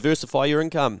 diversify your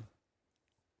income.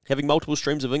 Having multiple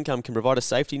streams of income can provide a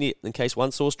safety net in case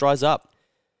one source dries up.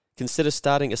 Consider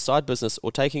starting a side business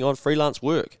or taking on freelance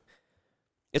work.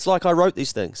 It's like I wrote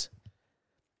these things.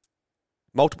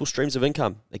 Multiple streams of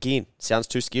income, again, sounds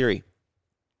too scary.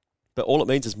 But all it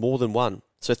means is more than one.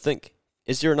 So think,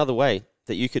 is there another way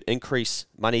that you could increase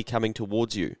money coming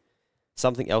towards you?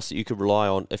 Something else that you could rely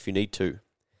on if you need to.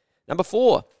 Number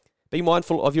 4, be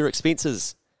mindful of your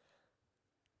expenses.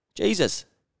 Jesus,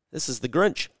 this is the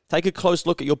Grinch. Take a close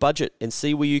look at your budget and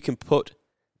see where you can put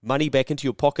money back into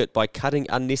your pocket by cutting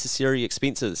unnecessary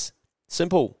expenses.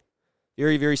 Simple.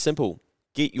 Very, very simple.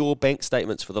 Get your bank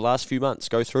statements for the last few months.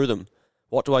 Go through them.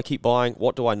 What do I keep buying?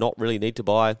 What do I not really need to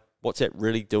buy? What's that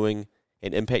really doing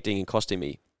and impacting and costing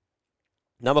me?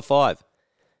 Number 5,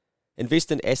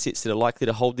 invest in assets that are likely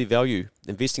to hold their value.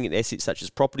 Investing in assets such as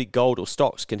property, gold, or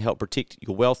stocks can help protect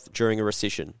your wealth during a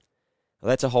recession. Now,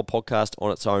 that's a whole podcast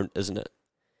on its own, isn't it?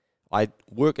 I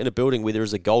work in a building where there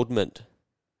is a gold mint.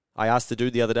 I asked the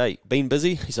dude the other day, been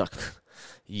busy? He's like,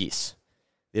 yes.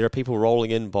 There are people rolling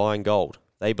in buying gold.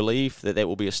 They believe that that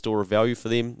will be a store of value for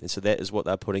them, and so that is what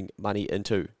they're putting money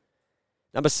into.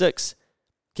 Number 6,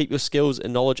 keep your skills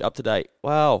and knowledge up to date.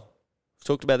 Wow, we've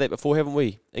talked about that before, haven't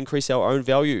we? Increase our own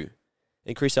value.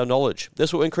 Increase our knowledge.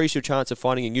 This will increase your chance of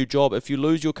finding a new job if you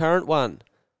lose your current one.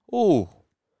 Ooh.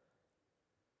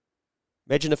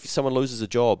 Imagine if someone loses a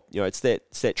job, it's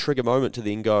that trigger moment to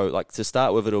then go, like, to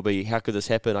start with, it'll be, how could this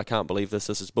happen? I can't believe this.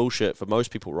 This is bullshit for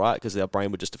most people, right? Because their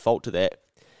brain would just default to that.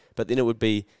 But then it would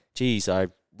be, geez, I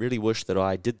really wish that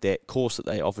I did that course that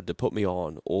they offered to put me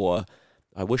on, or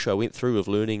I wish I went through with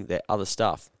learning that other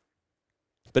stuff.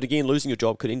 But again, losing your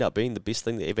job could end up being the best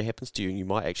thing that ever happens to you, and you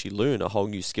might actually learn a whole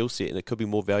new skill set, and it could be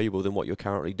more valuable than what you're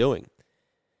currently doing.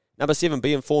 Number 7,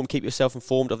 be informed. Keep yourself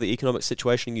informed of the economic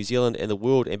situation in New Zealand and the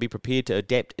world, and be prepared to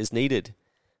adapt as needed.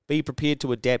 Be prepared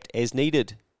to adapt as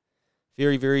needed.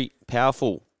 Very, very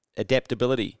powerful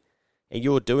adaptability. And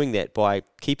you're doing that by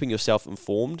keeping yourself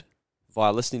informed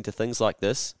via listening to things like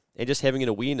this, and just having an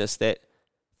awareness that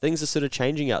things are sort of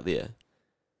changing out there.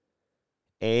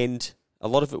 And a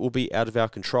lot of it will be out of our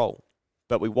control.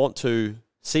 But we want to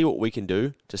see what we can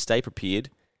do to stay prepared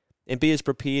and be as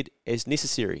prepared as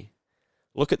necessary.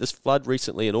 Look at this flood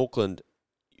recently in Auckland.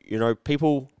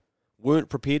 People weren't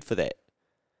prepared for that.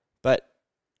 But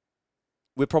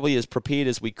we're probably as prepared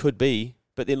as we could be.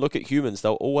 But then look at humans.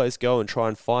 They'll always go and try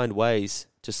and find ways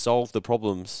to solve the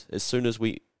problems as soon as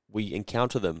we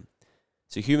encounter them.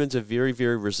 So humans are very,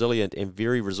 very resilient and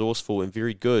very resourceful and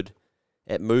very good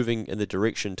at moving in the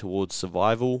direction towards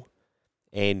survival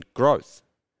and growth.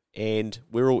 And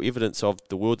we're all evidence of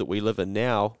the world that we live in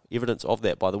now, evidence of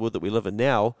that by the world that we live in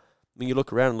now. When you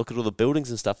look around and look at all the buildings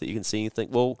and stuff that you can see, and you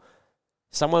think, well,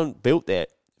 someone built that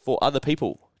for other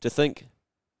people to think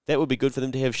that would be good for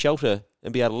them to have shelter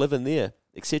and be able to live in there,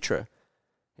 etc.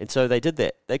 And so they did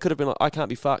that. They could have been like, I can't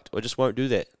be fucked, or I just won't do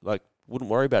that. Like,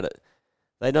 wouldn't worry about it.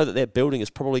 They know that that building is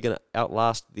probably going to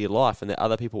outlast their life, and that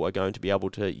other people are going to be able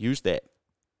to use that.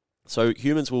 So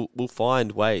humans will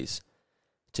find ways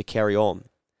to carry on.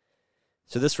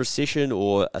 So this recession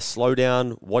or a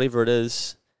slowdown, whatever it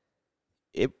is,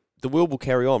 the world will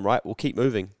carry on, right? We'll keep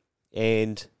moving.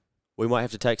 And we might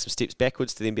have to take some steps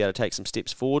backwards to then be able to take some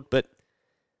steps forward. But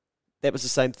that was the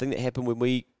same thing that happened when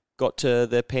we got to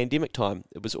the pandemic time.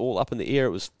 It was all up in the air.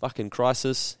 It was fucking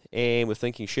crisis. And we're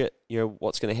thinking, shit,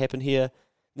 what's going to happen here? And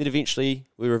then eventually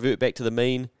we revert back to the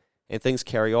mean and things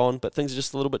carry on. But things are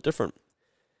just a little bit different.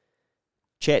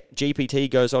 Chat GPT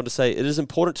goes on to say, it is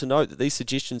important to note that these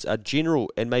suggestions are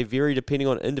general and may vary depending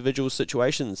on individual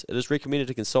situations. It is recommended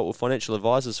to consult with financial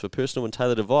advisors for personal and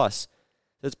tailored advice.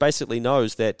 It basically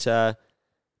knows that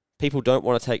people don't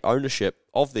want to take ownership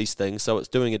of these things, so it's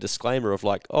doing a disclaimer of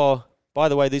like, oh, by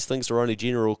the way, these things are only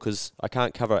general because I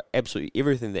can't cover absolutely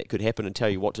everything that could happen and tell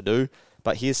you what to do,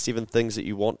 but here's 7 things that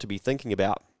you want to be thinking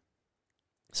about.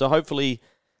 So hopefully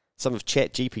some of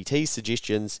ChatGPT's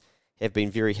suggestions have been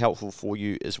very helpful for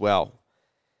you as well.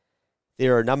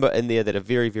 There are a number in there that are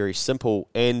very, very simple,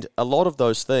 and a lot of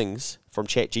those things from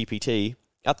ChatGPT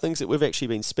are things that we've actually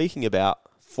been speaking about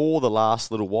for the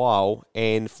last little while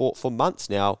and for months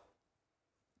now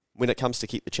when it comes to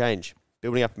keep the change.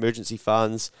 Building up emergency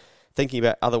funds, thinking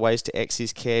about other ways to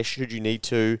access cash should you need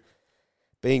to,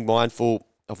 being mindful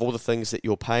of all the things that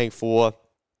you're paying for,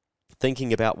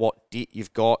 thinking about what debt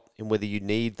you've got and whether you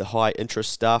need the high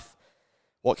interest stuff,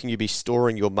 what can you be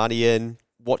storing your money in,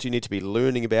 what do you need to be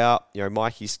learning about,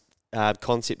 Mikey's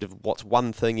concept of what's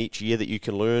one thing each year that you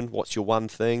can learn, what's your one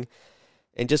thing,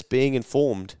 and just being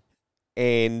informed.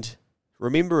 And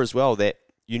remember as well that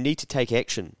you need to take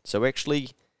action. So actually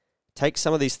take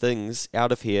some of these things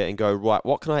out of here and go, right,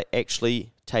 what can I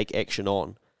actually take action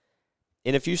on?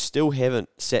 And if you still haven't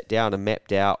sat down and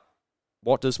mapped out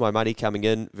what does my money coming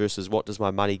in versus what does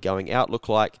my money going out look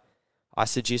like, I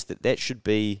suggest that that should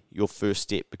be your first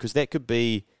step, because that could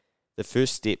be the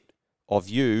first step of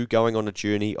you going on a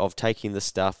journey of taking this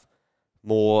stuff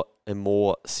more and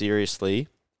more seriously,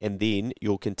 and then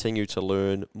you'll continue to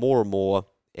learn more and more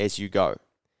as you go.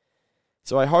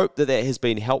 So I hope that that has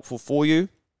been helpful for you.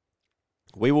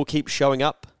 We will keep showing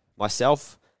up,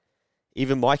 myself,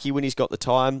 even Mikey when he's got the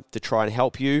time, to try and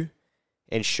help you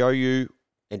and show you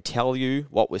and tell you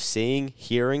what we're seeing,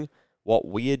 hearing, what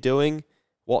we are doing,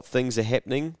 what things are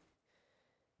happening.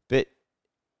 But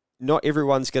not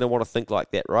everyone's going to want to think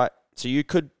like that, right? So you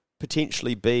could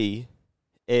potentially be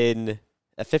in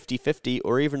a 50-50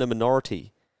 or even a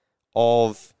minority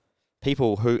of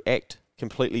people who act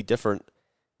completely different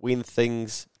when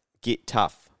things get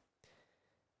tough.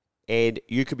 And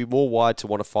you could be more wired to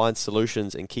want to find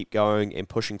solutions and keep going and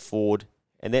pushing forward.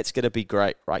 And that's going to be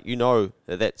great, right? You know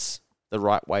that that's the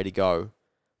right way to go,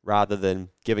 rather than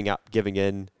giving up, giving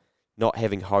in, not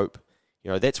having hope.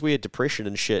 That's where depression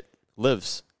and shit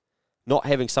lives. Not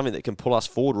having something that can pull us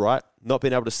forward, right? Not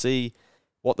being able to see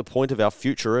what the point of our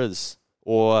future is,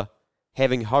 or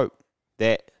having hope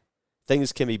that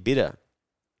things can be better.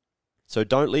 So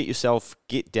don't let yourself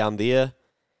get down there.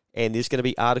 And there's going to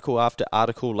be article after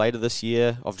article later this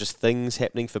year of just things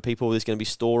happening for people. There's going to be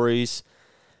stories.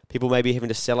 People may be having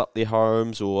to sell up their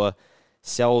homes or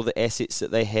sell the assets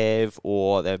that they have,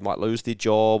 or they might lose their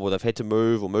job, or they've had to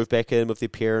move or move back in with their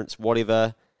parents,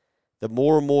 whatever. The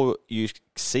more and more you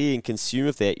see and consume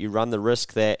of that, you run the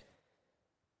risk that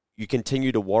you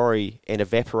continue to worry and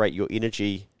evaporate your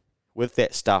energy with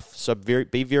that stuff. So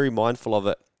be very mindful of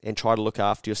it and try to look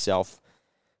after yourself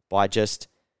by just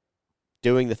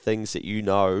doing the things that you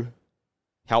know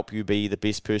help you be the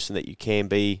best person that you can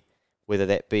be, whether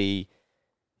that be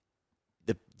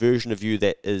the version of you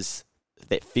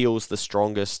that feels the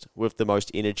strongest with the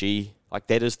most energy. Like,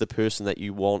 that is the person that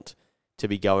you want to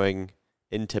be going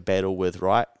into battle with,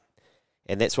 right?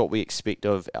 And that's what we expect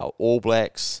of our All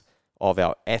Blacks, of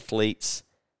our athletes.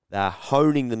 They're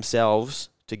honing themselves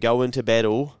to go into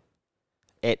battle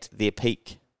at their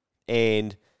peak.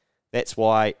 And that's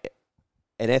why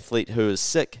an athlete who is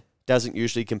sick doesn't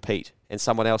usually compete, and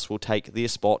someone else will take their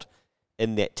spot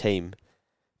in that team,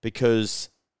 because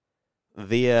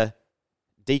their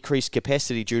decreased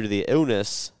capacity due to their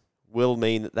illness will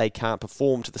mean that they can't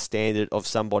perform to the standard of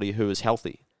somebody who is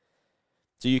healthy.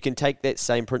 So you can take that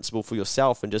same principle for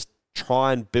yourself and just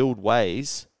try and build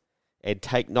ways and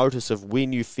take notice of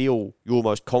when you feel your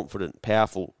most confident,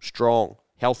 powerful, strong,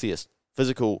 healthiest,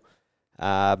 physical,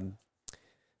 all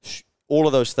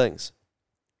of those things.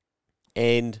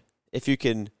 And if you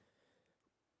can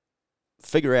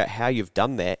figure out how you've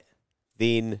done that,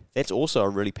 then that's also a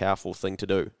really powerful thing to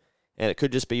do. And it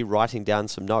could just be writing down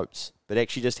some notes, but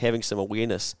actually just having some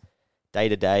awareness day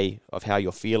to day of how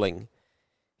you're feeling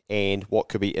and what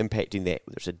could be impacting that,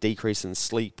 whether it's a decrease in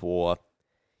sleep, or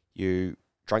you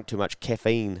drank too much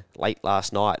caffeine late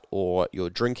last night, or you're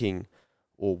drinking,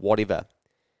 or whatever.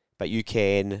 But you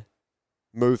can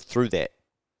move through that,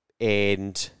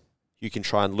 and you can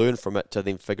try and learn from it to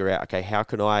then figure out, okay, how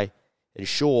can I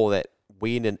ensure that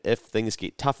when and if things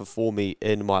get tougher for me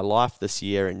in my life this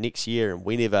year and next year and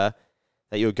whenever,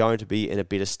 that you're going to be in a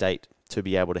better state to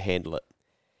be able to handle it.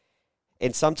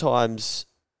 And sometimes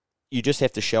you just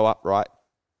have to show up, right?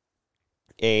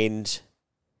 And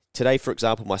today, for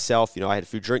example, myself, I had a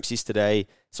few drinks yesterday,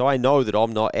 so I know that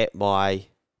I'm not at my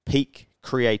peak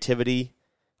creativity.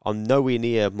 I'm nowhere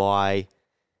near my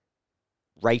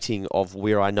rating of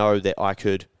where I know that I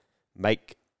could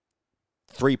make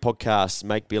 3 podcasts,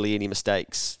 make barely any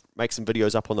mistakes, make some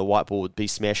videos up on the whiteboard, be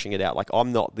smashing it out. Like,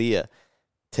 I'm not there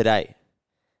today,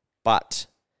 but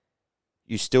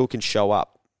you still can show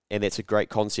up, and that's a great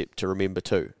concept to remember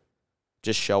too.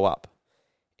 Just show up.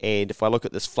 And if I look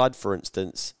at this flood, for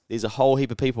instance, there's a whole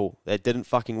heap of people that didn't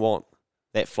fucking want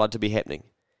that flood to be happening.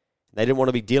 They didn't want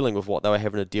to be dealing with what they were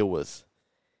having to deal with.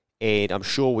 And I'm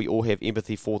sure we all have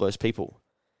empathy for those people.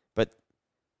 But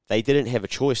they didn't have a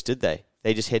choice, did they?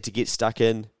 They just had to get stuck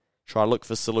in, try to look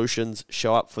for solutions,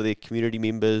 show up for their community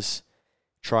members,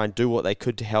 try and do what they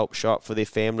could to help, show up for their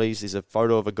families. There's a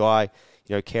photo of a guy,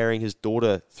 carrying his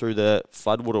daughter through the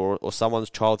floodwater, or someone's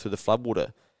child through the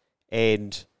floodwater.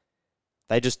 And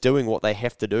they're just doing what they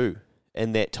have to do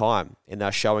in that time, and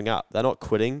they're showing up. They're not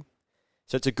quitting.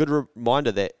 So it's a good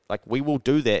reminder that, like, we will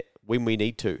do that when we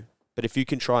need to. But if you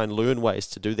can try and learn ways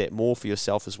to do that more for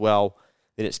yourself as well,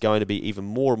 then it's going to be even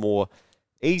more and more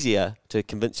easier to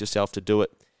convince yourself to do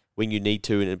it when you need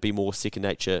to, and it'll be more second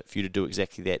nature for you to do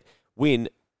exactly that when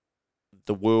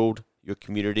the world, your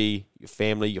community, your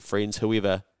family, your friends,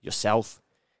 whoever, yourself,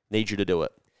 need you to do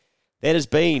it. That has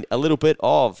been a little bit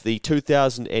of the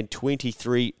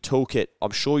 2023 Toolkit.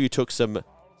 I'm sure you took some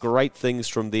great things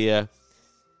from there.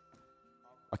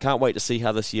 I can't wait to see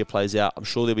how this year plays out. I'm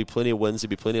sure there'll be plenty of wins, there'll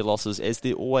be plenty of losses, as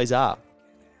there always are.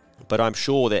 But I'm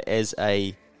sure that as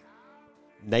a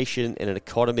nation and an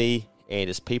economy, and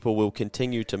as people will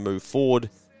continue to move forward,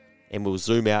 and we'll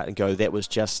zoom out and go, that was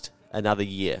just another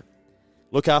year.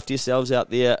 Look after yourselves out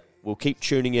there. We'll keep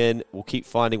tuning in. We'll keep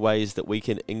finding ways that we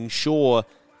can ensure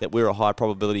that we're a high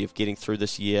probability of getting through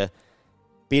this year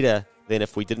better than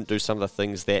if we didn't do some of the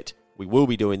things that we will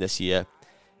be doing this year.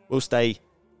 We'll stay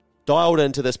dialed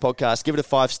into this podcast. Give it a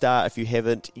 5-star if you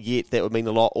haven't yet. That would mean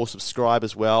a lot. Or subscribe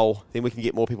as well. Then we can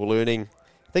get more people learning.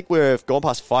 I think we've gone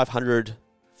past 500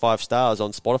 5 stars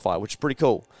on Spotify, which is pretty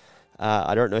cool.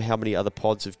 I don't know how many other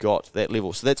pods have got that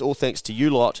level. So that's all thanks to you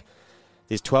lot.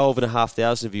 There's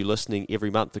 12,500 of you listening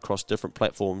every month across different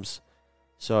platforms.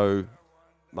 So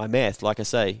my math, like I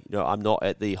say, I'm not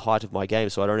at the height of my game,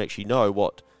 so I don't actually know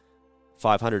what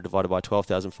 500 divided by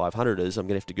 12,500 is. I'm going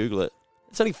to have to Google it.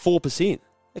 It's only 4%.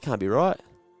 That can't be right.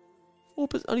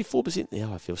 Only 4%.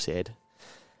 Now I feel sad.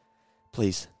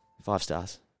 Please, 5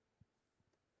 stars.